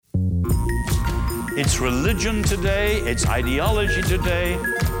It's religion today, it's ideology today,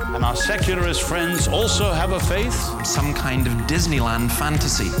 and our secularist friends also have a faith. Some kind of Disneyland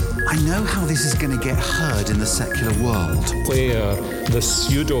fantasy. I know how this is going to get heard in the secular world. Where the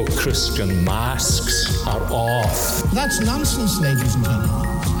pseudo-Christian masks are off. That's nonsense, ladies and gentlemen.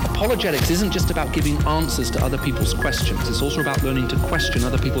 Apologetics isn't just about giving answers to other people's questions. It's also about learning to question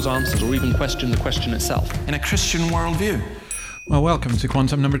other people's answers, or even question the question itself. In a Christian worldview. Well, welcome to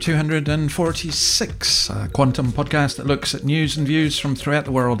Quantum number 246, a Quantum podcast that looks at news and views from throughout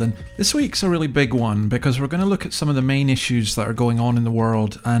the world. And this week's a really big one because we're going to look at some of the main issues that are going on in the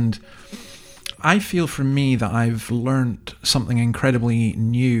world. And I feel for me that I've learnt something incredibly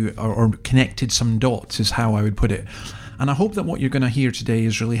new, or connected some dots is how I would put it. And I hope that what you're going to hear today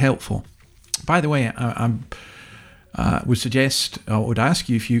is really helpful. By the way, I would suggest, I would ask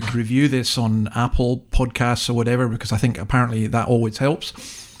you if you could review this on Apple Podcasts or whatever, because I think apparently that always helps.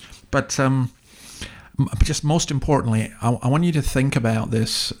 But just most importantly, I want you to think about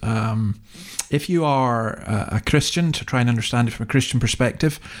this. If you are a Christian, to try and understand it from a Christian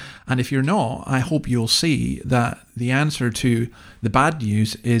perspective, and if you're not, I hope you'll see that the answer to the bad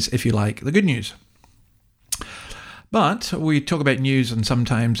news is, if you like, the good news. But we talk about news, and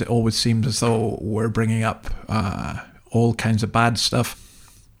sometimes it always seems as though we're bringing up all kinds of bad stuff.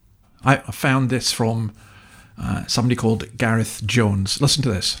 I found this from somebody called Gareth Jones. Listen to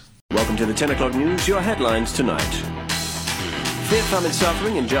this. Welcome to the 10 o'clock news, your headlines tonight. Fear, famine,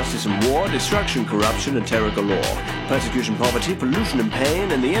 suffering, injustice and war, destruction, corruption and terror galore. Persecution, poverty, pollution and pain,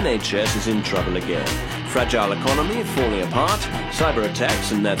 and the NHS is in trouble again. Fragile economy, falling apart, cyber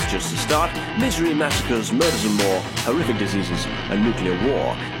attacks, and that's just the start. Misery, massacres, murders and more, horrific diseases, and nuclear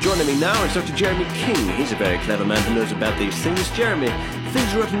war. Joining me now is Dr. Jeremy King. He's a very clever man who knows about these things. Jeremy,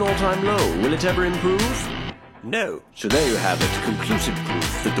 things are at an all-time low. Will it ever improve? No. So there you have it, conclusive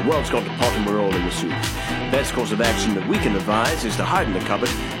proof that the world's gone to pot and we're all in the soup. Best course of action that we can advise is to hide in the cupboard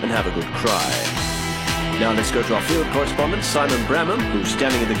and have a good cry. Now let's go to our field correspondent, Simon Bramham, who's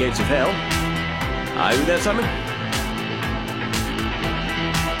standing at the gates of hell. Are you there, Simon?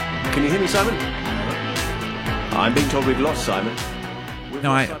 Can you hear me, Simon? I'm being told we've lost Simon.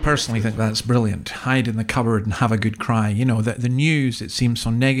 Now, I personally think that's brilliant. Hide in the cupboard and have a good cry. You know, the news, it seems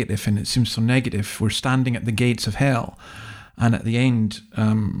so negative, and it seems so negative. We're standing at the gates of hell. And at the end,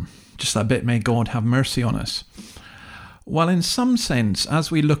 just that bit, may God have mercy on us. Well, in some sense,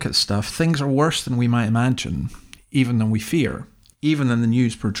 as we look at stuff, things are worse than we might imagine, even than we fear, even than the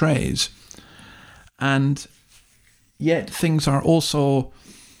news portrays. And yet things are also,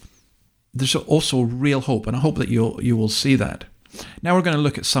 there's also real hope, and I hope that you will see that. Now we're going to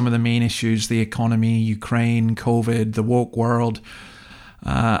look at some of the main issues: the economy, Ukraine, COVID, the woke world.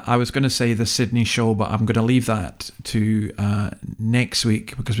 I was going to say the Sydney show, but I'm going to leave that to next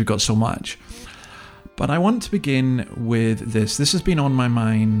week because we've got so much. But I want to begin with this. This has been on my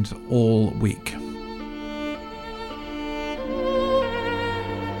mind all week.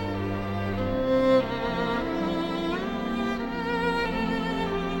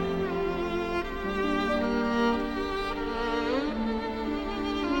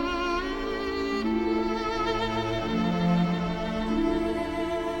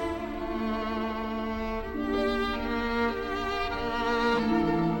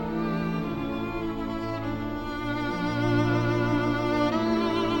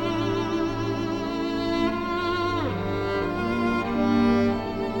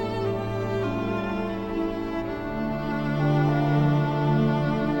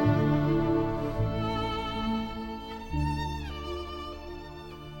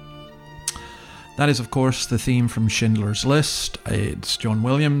 That is, of course, the theme from Schindler's List. It's John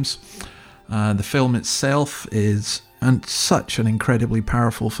Williams. The film itself is such an incredibly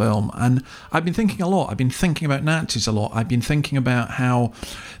powerful film. And I've been thinking a lot. I've been thinking about Nazis a lot. I've been thinking about how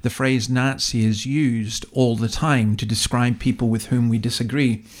the phrase Nazi is used all the time to describe people with whom we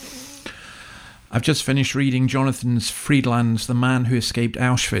disagree. I've just finished reading Jonathan Friedland's The Man Who Escaped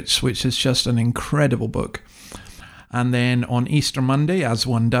Auschwitz, which is just an incredible book. And then on Easter Monday, as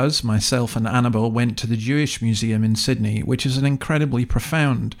one does, myself and Annabelle went to the Jewish Museum in Sydney, which is an incredibly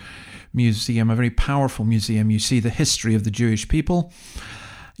profound museum, a very powerful museum. You see the history of the Jewish people,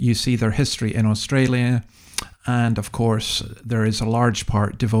 you see their history in Australia, and of course there is a large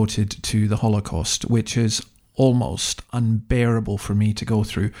part devoted to the Holocaust, which is almost unbearable for me to go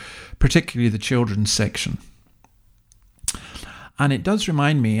through, particularly the children's section. And it does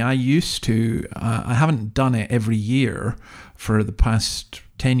remind me, I haven't done it every year for the past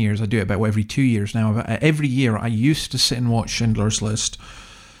 10 years. I do it about every 2 years now. But every year I used to sit and watch Schindler's List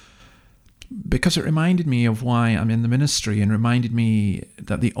because it reminded me of why I'm in the ministry, and reminded me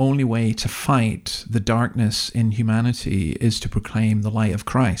that the only way to fight the darkness in humanity is to proclaim the light of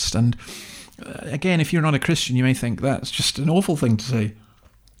Christ. And again, if you're not a Christian, you may think that's just an awful thing to say,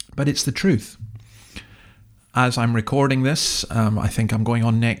 but it's the truth. As I'm recording this, I think I'm going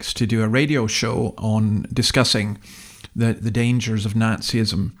on next to do a radio show on discussing the dangers of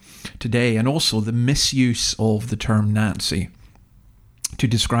Nazism today, and also the misuse of the term Nazi to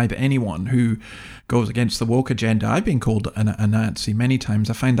describe anyone who goes against the woke agenda. I've been called a Nazi many times.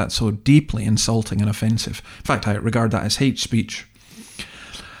 I find that so deeply insulting and offensive. In fact, I regard that as hate speech.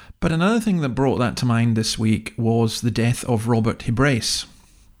 But another thing that brought that to mind this week was the death of Robert Hebras.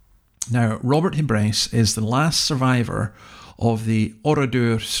 Now, Robert Hebras is the last survivor of the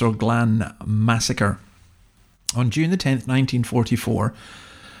Oradour sur Glane massacre. On June the 10th, 1944,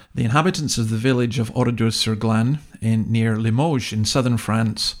 the inhabitants of the village of Oradour sur Glane near Limoges in southern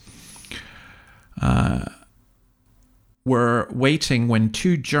France were waiting when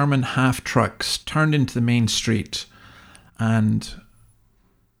two German half-trucks turned into the main street, and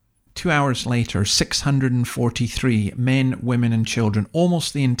 2 hours later, 643 men, women and children,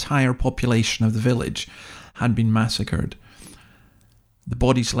 almost the entire population of the village, had been massacred. The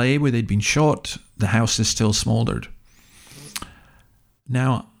bodies lay where they'd been shot. The houses still smouldered.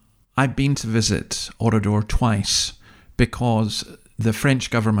 Now, I've been to visit Oradour twice because the French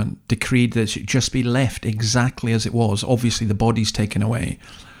government decreed that it should just be left exactly as it was. Obviously, the body's taken away,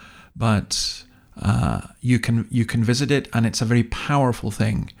 but you can visit it, and it's a very powerful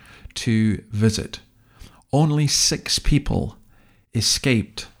thing to visit. Only 6 people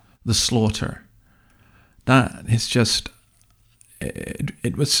escaped the slaughter. That is just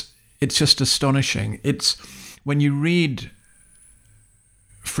it's just astonishing. It's when you read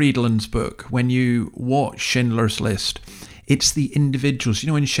Friedland's book, when you watch Schindler's List, it's the individuals. You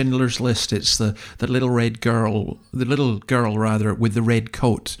know, in Schindler's List, it's the little girl with the red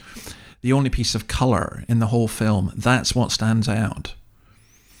coat, the only piece of colour in the whole film. That's what stands out.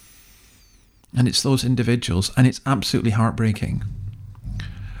 And it's those individuals, and it's absolutely heartbreaking.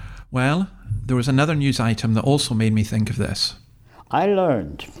 Well, there was another news item that also made me think of this. I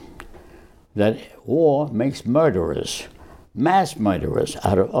learned that war makes murderers, mass murderers,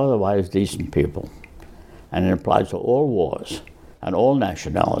 out of otherwise decent people. And it applies to all wars and all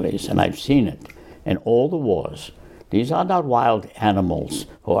nationalities, and I've seen it in all the wars. These are not wild animals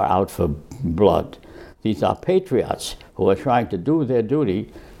who are out for blood. These are patriots who are trying to do their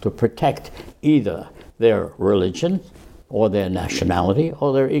duty to protect either their religion or their nationality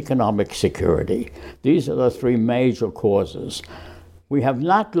or their economic security. These are the 3 major causes. We have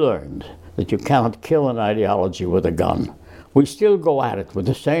not learned that you cannot kill an ideology with a gun. We still go at it with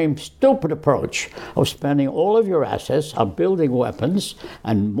the same stupid approach of spending all of your assets on building weapons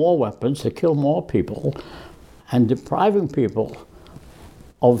and more weapons to kill more people, and depriving people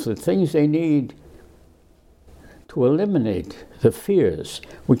of the things they need to eliminate the fears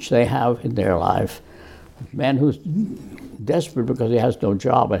which they have in their life. A man who's desperate because he has no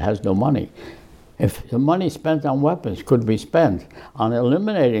job and has no money. If the money spent on weapons could be spent on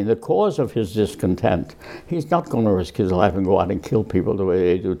eliminating the cause of his discontent, he's not going to risk his life and go out and kill people the way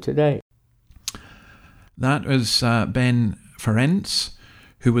they do today. That was Ben Ferencez,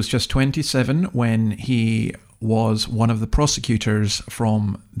 who was just 27 when he was one of the prosecutors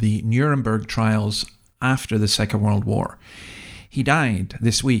from the Nuremberg trials after the Second World War. He died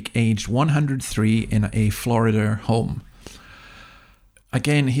this week, aged 103, in a Florida home.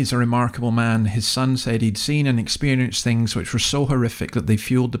 Again, he's a remarkable man. His son said he'd seen and experienced things which were so horrific that they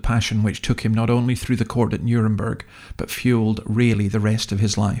fueled the passion which took him not only through the court at Nuremberg, but fueled really the rest of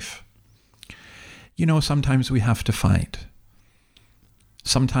his life. You know, sometimes we have to fight.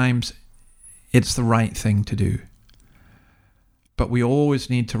 Sometimes it's the right thing to do. But we always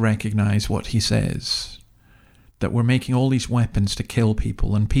need to recognize what he says, that we're making all these weapons to kill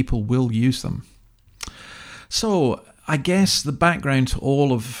people, and people will use them. So I guess the background to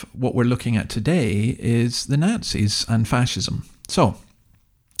all of what we're looking at today is the Nazis and fascism. So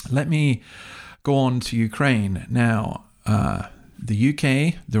let me go on to Ukraine. Now, the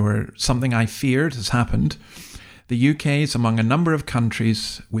UK, something I feared has happened. The UK is among a number of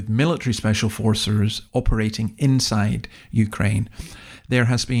countries with military special forces operating inside Ukraine. There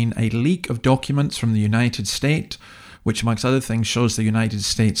has been a leak of documents from the United States, which amongst other things shows the United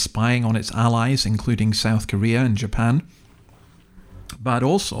States spying on its allies, including South Korea and Japan. But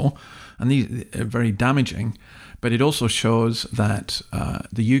also, and these are very damaging, but it also shows that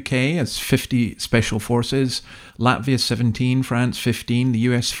the UK has 50 special forces, Latvia 17, France 15, the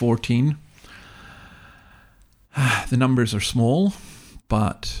US 14. The numbers are small,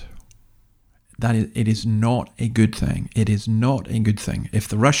 but that it is not a good thing. It is not a good thing. If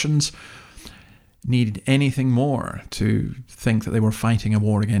the Russians needed anything more to think that they were fighting a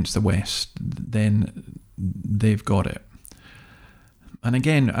war against the West, then they've got it. And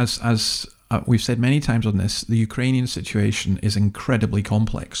again, as we've said many times on this, the Ukrainian situation is incredibly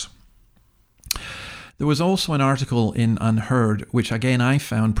complex. There was also an article in Unheard, which again I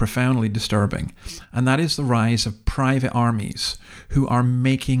found profoundly disturbing, and that is the rise of private armies who are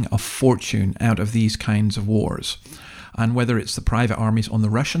making a fortune out of these kinds of wars. And whether it's the private armies on the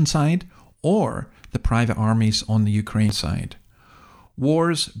Russian side or the private armies on the Ukraine side.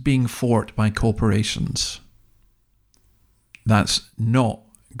 Wars being fought by corporations. That's not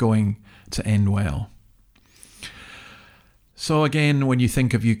going to end well. So again, when you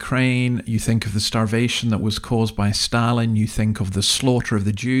think of Ukraine, you think of the starvation that was caused by Stalin, you think of the slaughter of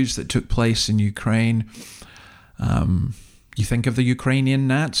the Jews that took place in Ukraine, you think of the Ukrainian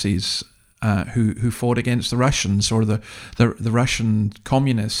Nazis who fought against the Russians, or the Russian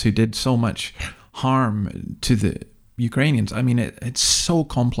communists who did so much harm to the Ukrainians. I mean, it's so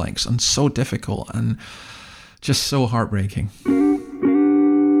complex and so difficult and just so heartbreaking.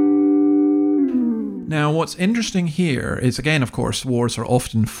 Now, what's interesting here is, again, of course, wars are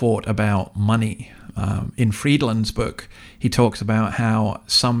often fought about money. In Friedland's book, he talks about how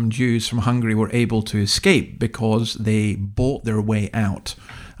some Jews from Hungary were able to escape because they bought their way out,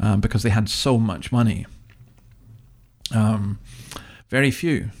 because they had so much money. Very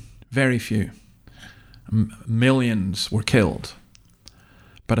few. Millions were killed,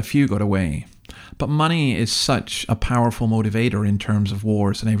 but a few got away. But money is such a powerful motivator in terms of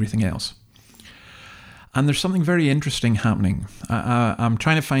wars and everything else. And there's something very interesting happening. I'm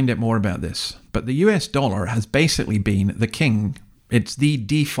trying to find out more about this. But the US dollar has basically been the king. It's the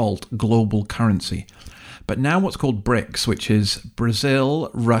default global currency. But now what's called BRICS, which is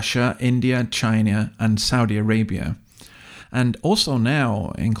Brazil, Russia, India, China, and Saudi Arabia, and also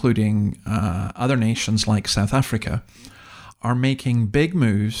now including other nations like South Africa, are making big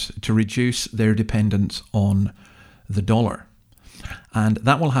moves to reduce their dependence on the dollar. And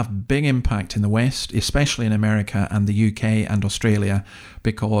that will have big impact in the West, especially in America and the UK and Australia,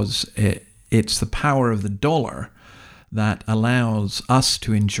 because it's the power of the dollar that allows us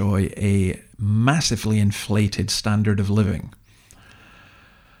to enjoy a massively inflated standard of living.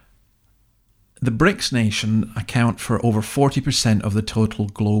 The BRICS nation account for over 40% of the total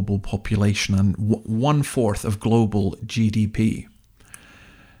global population and 1/4 of global GDP.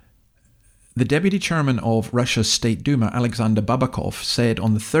 The deputy chairman of Russia's State Duma, Alexander Babakov, said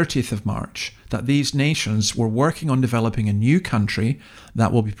on the 30th of March that these nations were working on developing a new country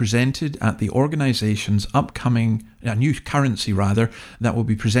that will be presented at the organization's upcoming, a new currency rather, that will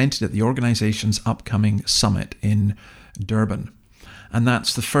be presented at the organization's upcoming summit in Durban. And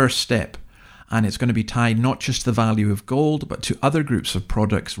that's the first step. And it's going to be tied not just to the value of gold, but to other groups of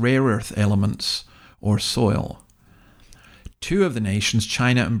products, rare earth elements, or soil. Two of the nations,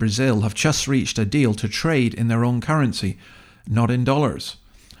 China and Brazil, have just reached a deal to trade in their own currency, not in dollars.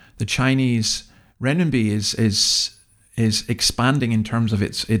 The Chinese renminbi is expanding in terms of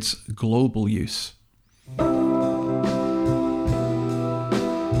its global use. Now,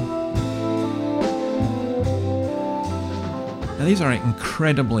 these are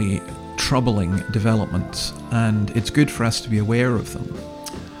incredibly troubling developments, and it's good for us to be aware of them.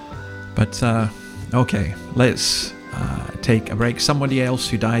 But, okay, let's take a break. Somebody else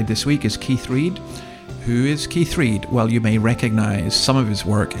who died this week is Keith Reid. Who is Keith Reid? Well, you may recognise some of his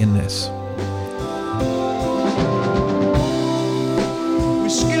work in this. We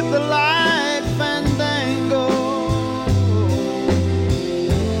skip the light fandango,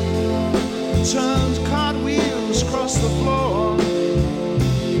 turns cartwheels across the floor.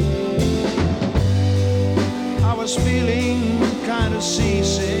 I was feeling kind of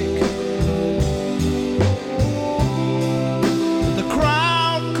seasick.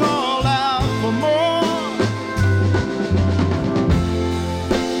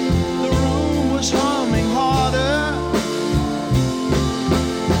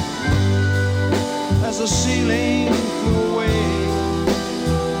 The ceiling flew away.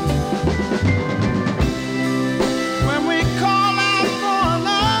 When we call out for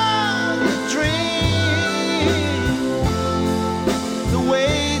another drink, the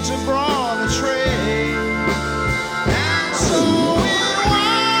waiter brought a tray, and so it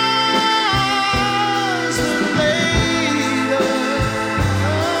was that later,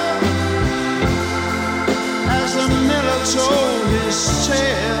 as the miller told his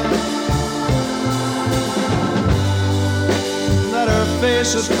tale,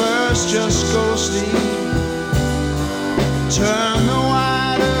 face at first just ghostly, turn the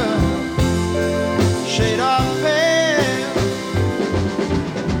wider,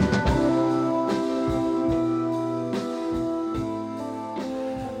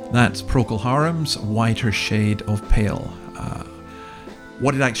 That's Procol Harum's Whiter Shade of Pale.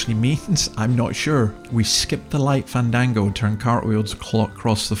 What it actually means, I'm not sure. We skipped the light fandango, turned cartwheels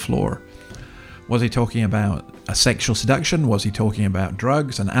across the floor. Was he talking about a sexual seduction? Was he talking about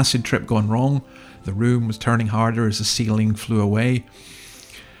drugs? An acid trip gone wrong? The room was turning harder as the ceiling flew away?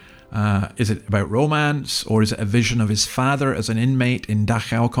 Is it about romance? Or is it a vision of his father as an inmate in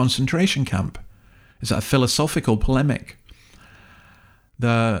Dachau concentration camp? Is it a philosophical polemic?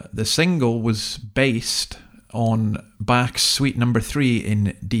 The single was based on Bach's Suite No. 3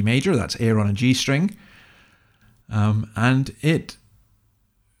 in D major, that's Air on a G string, and it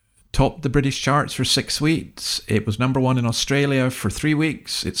topped the British charts for 6 weeks. It was number 1 in Australia for 3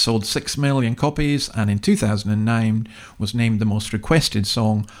 weeks. It sold 6 million copies, and in 2009 was named the most requested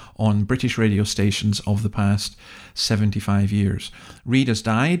song on British radio stations of the past 75 years. Reid has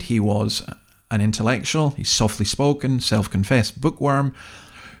died. He was an intellectual. He's softly spoken, self-confessed bookworm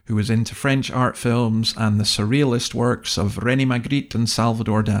who was into French art films and the surrealist works of René Magritte and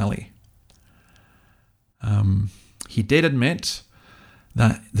Salvador Dali. He did admit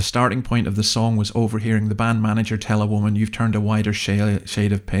that the starting point of the song was overhearing the band manager tell a woman, "You've turned a wider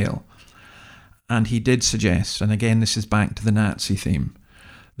shade of pale." And he did suggest, and again this is back to the Nazi theme,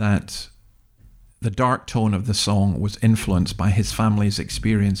 that the dark tone of the song was influenced by his family's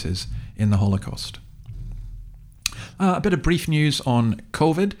experiences in the Holocaust. A bit of brief news on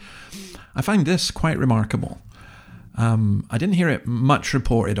COVID. I find this quite remarkable. I didn't hear it much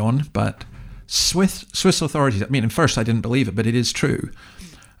reported on, but Swiss authorities, I mean, at first I didn't believe it, but it is true.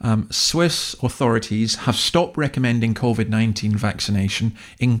 Swiss authorities have stopped recommending COVID-19 vaccination,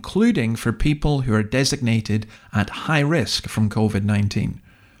 including for people who are designated at high risk from COVID-19.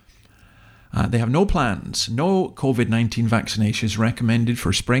 They have no plans, no COVID-19 vaccinations recommended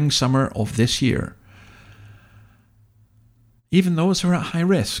for spring, summer of this year. Even those who are at high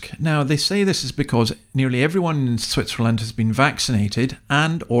risk. Now, they say this is because nearly everyone in Switzerland has been vaccinated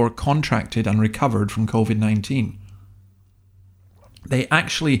and or contracted and recovered from COVID-19. They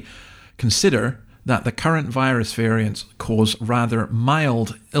actually consider that the current virus variants cause rather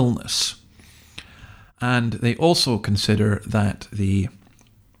mild illness. And they also consider that the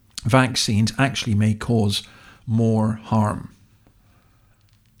vaccines actually may cause more harm.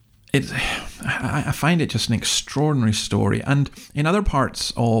 I find it just an extraordinary story. And in other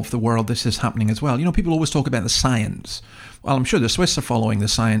parts of the world, this is happening as well. You know, people always talk about the science. Well, I'm sure the Swiss are following the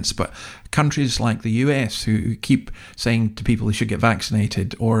science, but countries like the US who keep saying to people they should get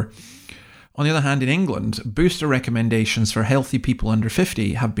vaccinated, or on the other hand, in England, booster recommendations for healthy people under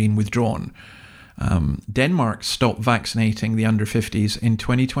 50 have been withdrawn. Denmark stopped vaccinating the under 50s in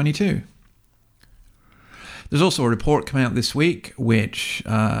 2022. There's also a report coming out this week which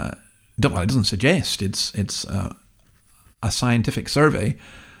it doesn't suggest, it's a scientific survey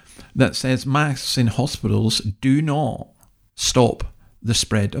that says masks in hospitals do not stop the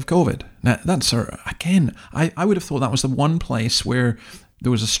spread of COVID. Now, that's, again, I would have thought that was the one place where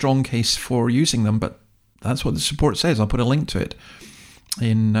there was a strong case for using them, but that's what this report says. I'll put a link to it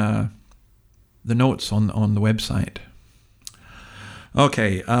in the notes on the website.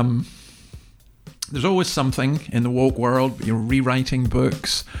 Okay, there's always something in the woke world. You're rewriting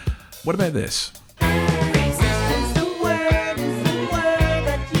books. What about this?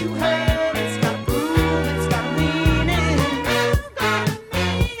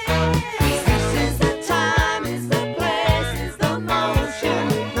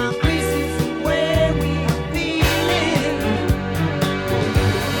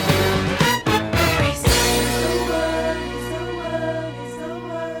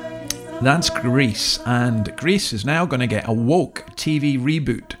 That's Greece, and Greece is now going to get a woke TV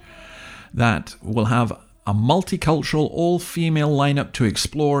reboot that will have a multicultural, all-female lineup to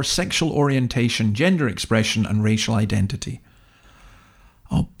explore sexual orientation, gender expression, and racial identity.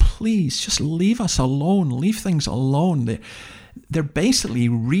 Oh, please, just leave us alone. Leave things alone. They're basically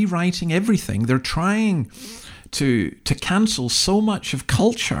rewriting everything. They're trying to cancel so much of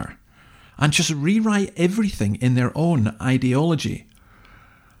culture and just rewrite everything in their own ideology.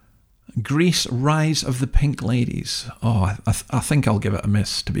 Greece, Rise of the Pink Ladies. Oh, I think I'll give it a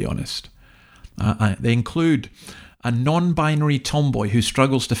miss, to be honest. They include a non-binary tomboy who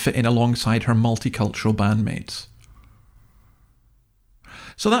struggles to fit in alongside her multicultural bandmates.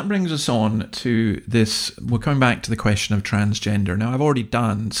 So that brings us on to this. We're coming back to the question of transgender. Now, I've already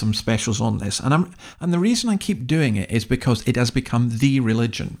done some specials on this, and the reason I keep doing it is because it has become the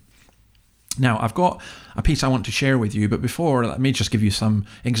religion. Now, I've got a piece I want to share with you, but before, let me just give you some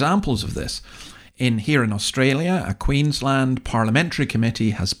examples of this. Here in Australia, a Queensland parliamentary committee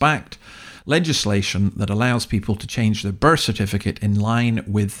has backed legislation that allows people to change their birth certificate in line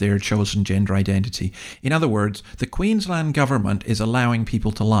with their chosen gender identity. In other words, the Queensland government is allowing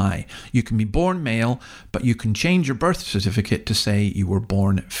people to lie. You can be born male, but you can change your birth certificate to say you were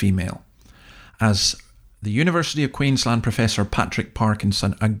born female. As the University of Queensland professor Patrick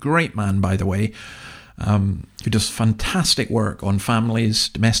Parkinson, a great man, by the way, who does fantastic work on families,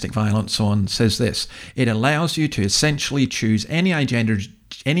 domestic violence, so on, says this: it allows you to essentially choose any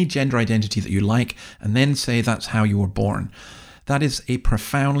gender identity that you like and then say that's how you were born. That is a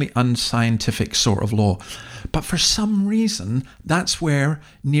profoundly unscientific sort of law. But for some reason, that's where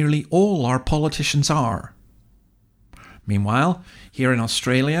nearly all our politicians are. Meanwhile, here in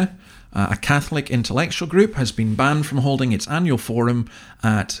Australia, a Catholic intellectual group has been banned from holding its annual forum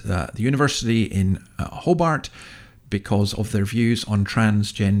at the university in Hobart because of their views on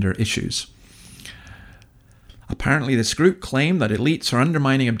transgender issues. Apparently, this group claim that elites are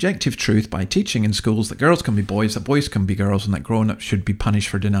undermining objective truth by teaching in schools that girls can be boys, that boys can be girls, and that grown-ups should be punished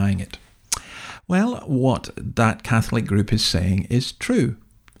for denying it. Well, what that Catholic group is saying is true.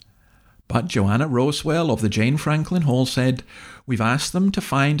 But Joanna Rosewell of the Jane Franklin Hall said, "We've asked them to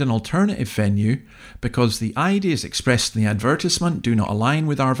find an alternative venue because the ideas expressed in the advertisement do not align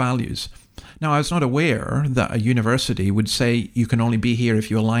with our values." Now, I was not aware that a university would say you can only be here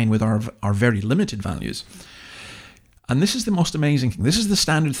if you align with our very limited values. And this is the most amazing thing. This is the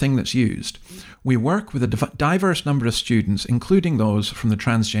standard thing that's used. We work with a diverse number of students, including those from the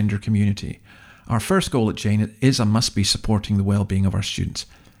transgender community. Our first goal at Jane is and must be supporting the well-being of our students.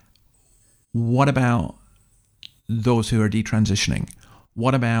 What about those who are detransitioning?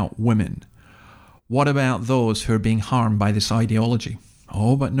 What about women? What about those who are being harmed by this ideology?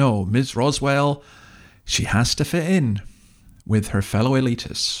 Oh, but no, Ms. Roswell, she has to fit in with her fellow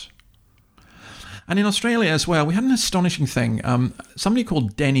elitists. And in Australia as well, we had an astonishing thing. Somebody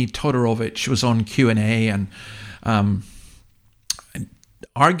called Deni Todrovic was on Q&A and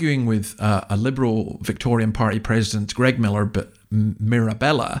arguing with a Liberal Victorian Party President, Greg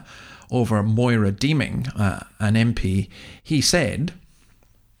Mirabella, over Moira Deeming, an MP. He said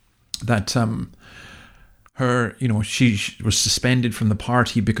that she was suspended from the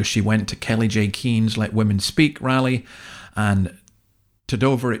party because she went to Kelly J. Keene's Let Women Speak rally, and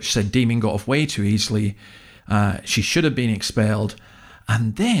Todorovic said Deeming got off way too easily. She should have been expelled.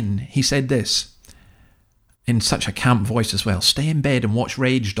 And then he said this, in such a camp voice as well: "Stay in bed and watch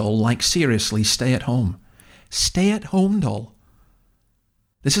Rage Doll, like seriously, stay at home." Stay at home, doll.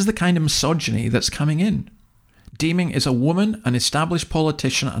 This is the kind of misogyny that's coming in. Deeming is a woman, an established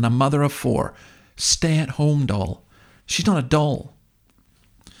politician, and a mother of 4. Stay at home, doll. She's not a doll.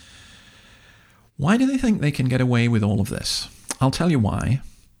 Why do they think they can get away with all of this? I'll tell you why.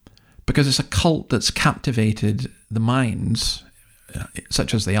 Because it's a cult that's captivated the minds,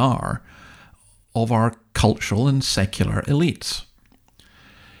 such as they are, of our cultural and secular elites.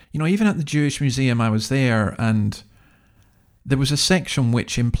 Even at the Jewish Museum, I was there, and there was a section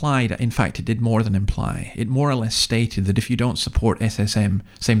which implied, in fact it did more than imply, it more or less stated that if you don't support SSM,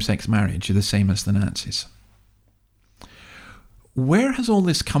 same-sex marriage, you're the same as the Nazis. Where has all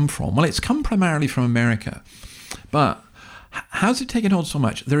this come from? Well, it's come primarily from America. But how's it taken hold so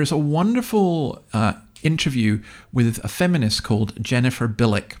much? There is a wonderful interview with a feminist called Jennifer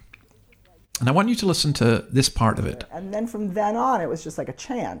Bilek. And I want you to listen to this part of it. And then from then on, it was just like a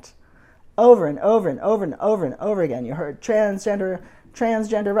chant. Over and over and over and over and over again. You heard transgender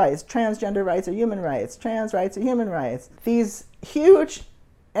rights are human rights, trans rights are human rights. These huge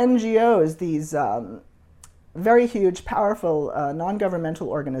NGOs, these very huge, powerful non-governmental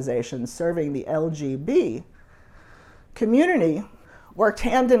organizations serving the LGB community worked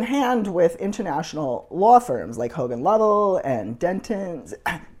hand in hand with international law firms like Hogan Lovells and Denton's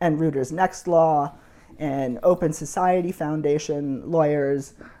and Reuters Next Law and Open Society Foundation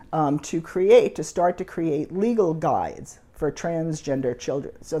lawyers to start to create legal guides for transgender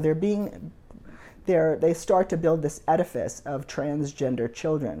children. So they start to build this edifice of transgender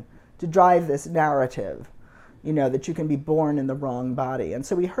children to drive this narrative, that you can be born in the wrong body. And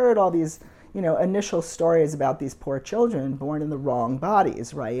so we heard all these, initial stories about these poor children born in the wrong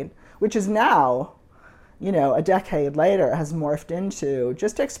bodies, right? Which is now, a decade later has morphed into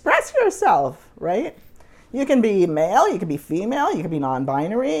just express yourself, right? You can be male, you can be female, you can be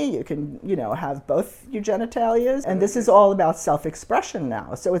non-binary, you can, have both your genitalias. And this is all about self-expression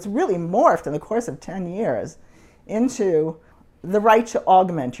now. So it's really morphed in the course of 10 years into the right to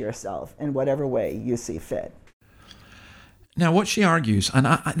augment yourself in whatever way you see fit. Now, what she argues, and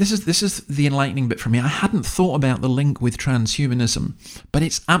this is the enlightening bit for me. I hadn't thought about the link with transhumanism, but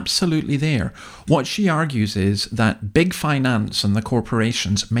it's absolutely there. What she argues is that big finance and the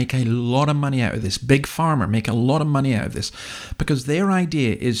corporations make a lot of money out of this. Big pharma make a lot of money out of this because their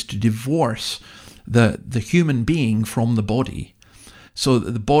idea is to divorce the human being from the body. So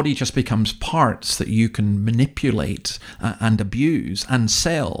that the body just becomes parts that you can manipulate and abuse and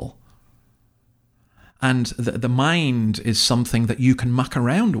sell. And the mind is something that you can muck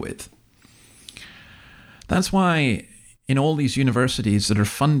around with. That's why in all these universities that are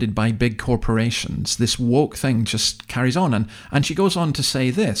funded by big corporations, this woke thing just carries on. And she goes on to say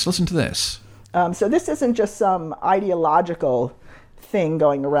this. Listen to this. So this isn't just some ideological thing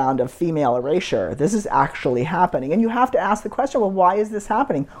going around of female erasure. This is actually happening. And you have to ask the question, well, why is this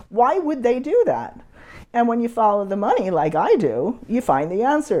happening? Why would they do that? And when you follow the money, like I do, you find the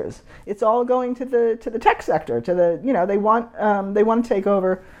answers. It's all going to the tech sector. They want to take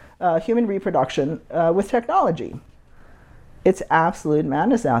over human reproduction with technology. It's absolute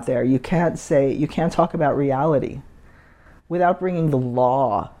madness out there. You can't talk about reality without bringing the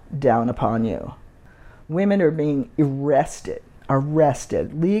law down upon you. Women are being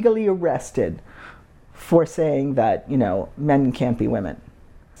legally arrested for saying that men can't be women.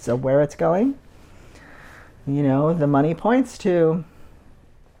 So where it's going? The money points to,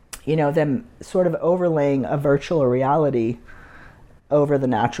 them sort of overlaying a virtual reality over the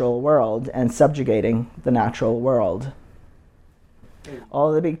natural world and subjugating the natural world.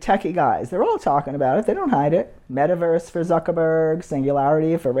 All the big techie guys, they're all talking about it. They don't hide it. Metaverse for Zuckerberg,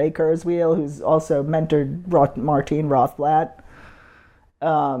 Singularity for Ray Kurzweil, who's also mentored Martine Rothblatt.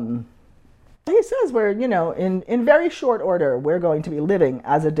 He says we're, in very short order, we're going to be living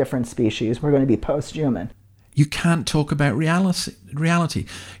as a different species. We're going to be post-human. You can't talk about reality.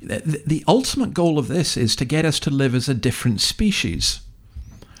 The ultimate goal of this is to get us to live as a different species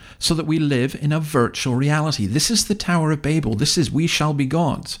so that we live in a virtual reality. This is the Tower of Babel. This is we shall be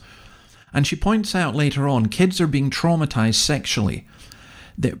gods. And she points out later on, kids are being traumatized sexually.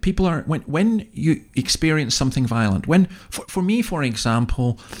 That people are, when you experience something violent, for me, for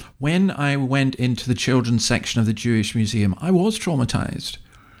example, when I went into the children's section of the Jewish Museum, I was traumatized.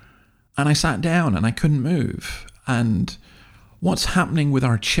 And I sat down and I couldn't move. And what's happening with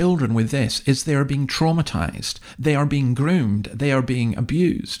our children with this is they are being traumatized. They are being groomed. They are being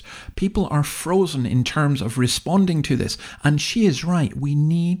abused. People are frozen in terms of responding to this. And she is right. We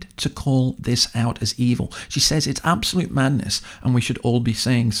need to call this out as evil. She says it's absolute madness and we should all be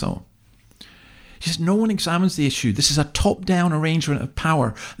saying so. She says no one examines the issue. This is a top-down arrangement of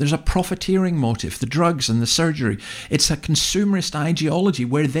power. There's a profiteering motive, the drugs and the surgery. It's a consumerist ideology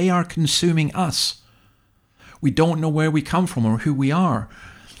where they are consuming us. We don't know where we come from or who we are.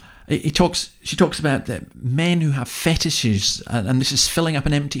 She talks about the men who have fetishes, and this is filling up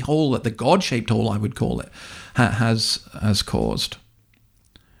an empty hole that the God-shaped hole, I would call it, has caused.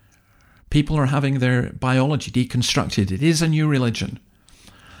 People are having their biology deconstructed. It is a new religion.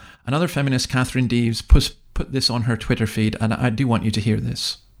 Another feminist, Katherine Deves, put this on her Twitter feed, and I do want you to hear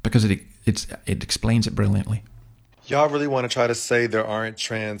this because it explains it brilliantly. Y'all really want to try to say there aren't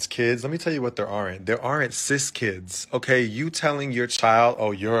trans kids? Let me tell you what there aren't. There aren't cis kids, okay? You telling your child,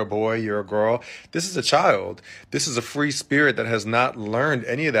 oh, you're a boy, you're a girl. This is a child. This is a free spirit that has not learned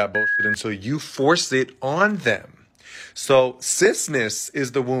any of that bullshit until you force it on them. So cisness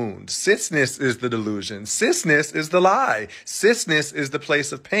is the wound. Cisness is the delusion. Cisness is the lie. Cisness is the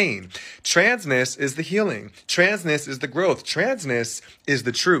place of pain. Transness is the healing. Transness is the growth. Transness is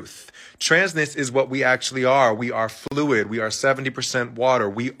the truth. Transness is what we actually are. We are fluid. We are 70% water.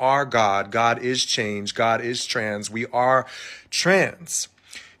 We are God. God is change. God is trans. We are trans.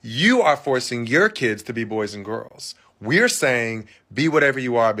 You are forcing your kids to be boys and girls. We're saying, be whatever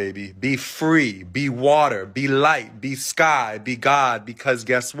you are, baby. Be free, be water, be light, be sky, be God, because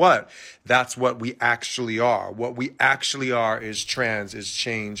guess what? That's what we actually are. What we actually are is trans, is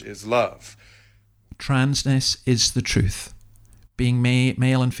change, is love. Transness is the truth. Being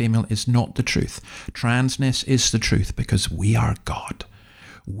male and female is not the truth. Transness is the truth because we are God.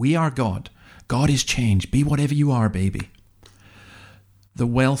 We are God. God is change. Be whatever you are, baby. The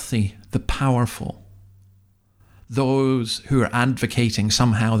wealthy, the powerful, those who are advocating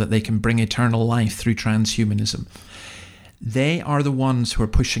somehow that they can bring eternal life through transhumanism, they are the ones who are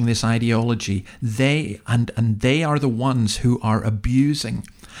pushing this ideology. They are the ones who are abusing.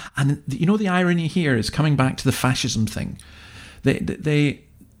 And you know the irony here is coming back to the fascism thing. They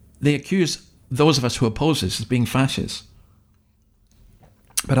accuse those of us who oppose this as being fascists.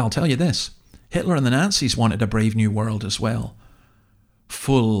 But I'll tell you this, Hitler and the Nazis wanted a brave new world as well,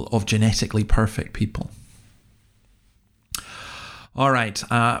 full of genetically perfect people. All right.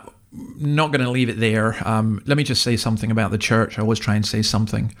 Not going to leave it there. Let me just say something about the church. I always try and say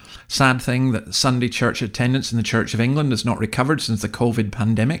something. Sad thing that Sunday church attendance in the Church of England has not recovered since the COVID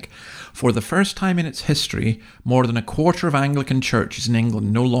pandemic. For the first time in its history, more than a quarter of Anglican churches in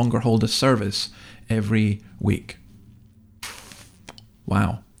England no longer hold a service every week.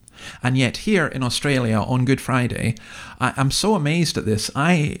 Wow. And yet here in Australia on Good Friday, I'm so amazed at this.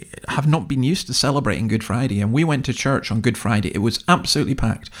 I have not been used to celebrating Good Friday, and we went to church on Good Friday. It was absolutely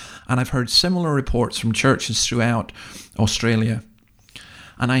packed. And I've heard similar reports from churches throughout Australia.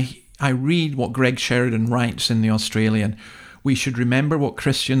 And I read what Greg Sheridan writes in The Australian. We should remember what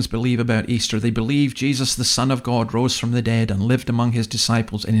Christians believe about Easter. They believe Jesus, the Son of God, rose from the dead and lived among his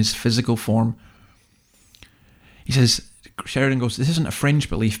disciples in his physical form. He says, Sheridan goes, this isn't a fringe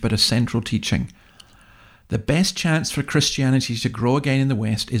belief, but a central teaching. The best chance for Christianity to grow again in the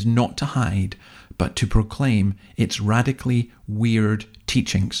West is not to hide, but to proclaim its radically weird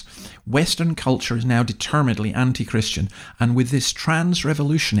teachings. Western culture is now determinedly anti-Christian, and with this trans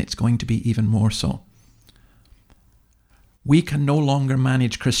revolution, it's going to be even more so. We can no longer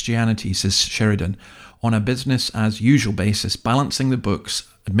manage Christianity, says Sheridan, on a business as usual basis, balancing the books,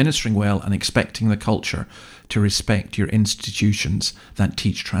 administering well, and expecting the culture to respect your institutions that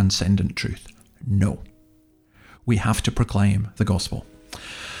teach transcendent truth. No. We have to proclaim the gospel.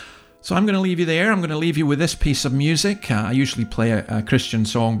 So I'm going to leave you there. I'm going to leave you with this piece of music. I usually play a Christian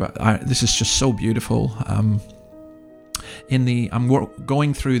song, but this is just so beautiful. I'm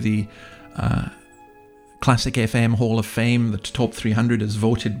going through the Classic FM Hall of Fame. The top 300 is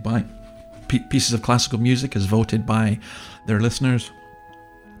voted by pieces of classical music is voted by their listeners.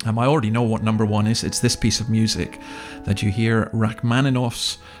 I already know what number one is. It's this piece of music that you hear,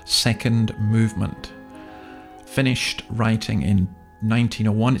 Rachmaninov's Second Movement, finished writing in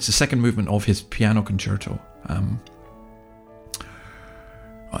 1901. It's the second movement of his Piano Concerto.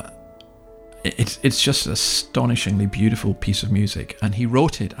 It's just an astonishingly beautiful piece of music, and he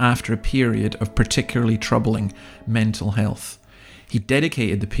wrote it after a period of particularly troubling mental health. He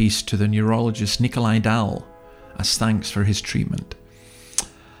dedicated the piece to the neurologist Nikolai Dahl as thanks for his treatment.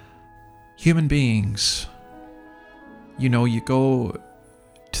 Human beings, you go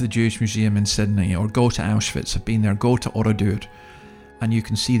to the Jewish Museum in Sydney or go to Auschwitz, I've been there, go to Oradour, and you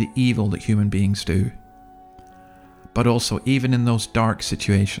can see the evil that human beings do. But also, even in those dark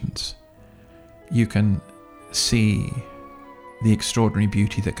situations, you can see the extraordinary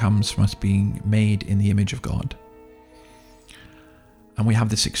beauty that comes from us being made in the image of God. And we have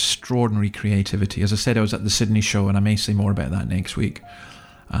this extraordinary creativity. As I said, I was at the Sydney show, and I may say more about that next week.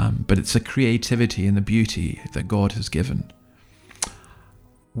 But it's the creativity and the beauty that God has given.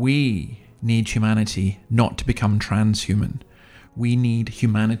 We need humanity not to become transhuman. We need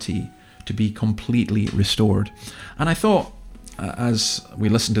humanity to be completely restored. And I thought, as we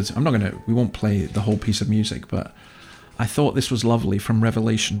listened to this, we won't play the whole piece of music, but I thought this was lovely from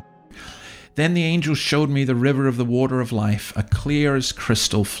Revelation. Then the angel showed me the river of the water of life, a clear as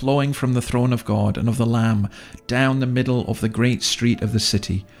crystal, flowing from the throne of God and of the Lamb, down the middle of the great street of the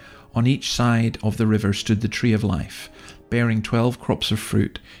city. On each side of the river stood the tree of life, bearing 12 crops of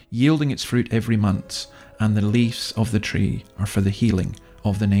fruit, yielding its fruit every month, and the leaves of the tree are for the healing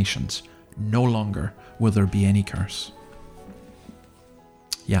of the nations. No longer will there be any curse.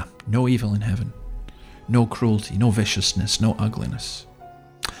 Yeah, no evil in heaven, no cruelty, no viciousness, no ugliness.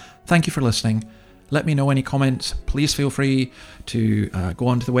 Thank you for listening. Let me know any comments. Please feel free to go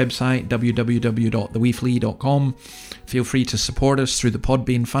onto the website, www.theweeflea.com. Feel free to support us through the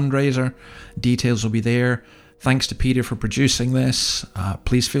Podbean fundraiser. Details will be there. Thanks to Peter for producing this.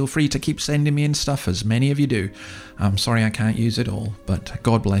 Please feel free to keep sending me in stuff, as many of you do. I'm sorry I can't use it all, but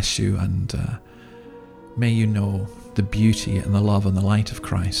God bless you, and may you know the beauty and the love and the light of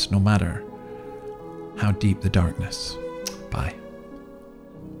Christ, no matter how deep the darkness. Bye.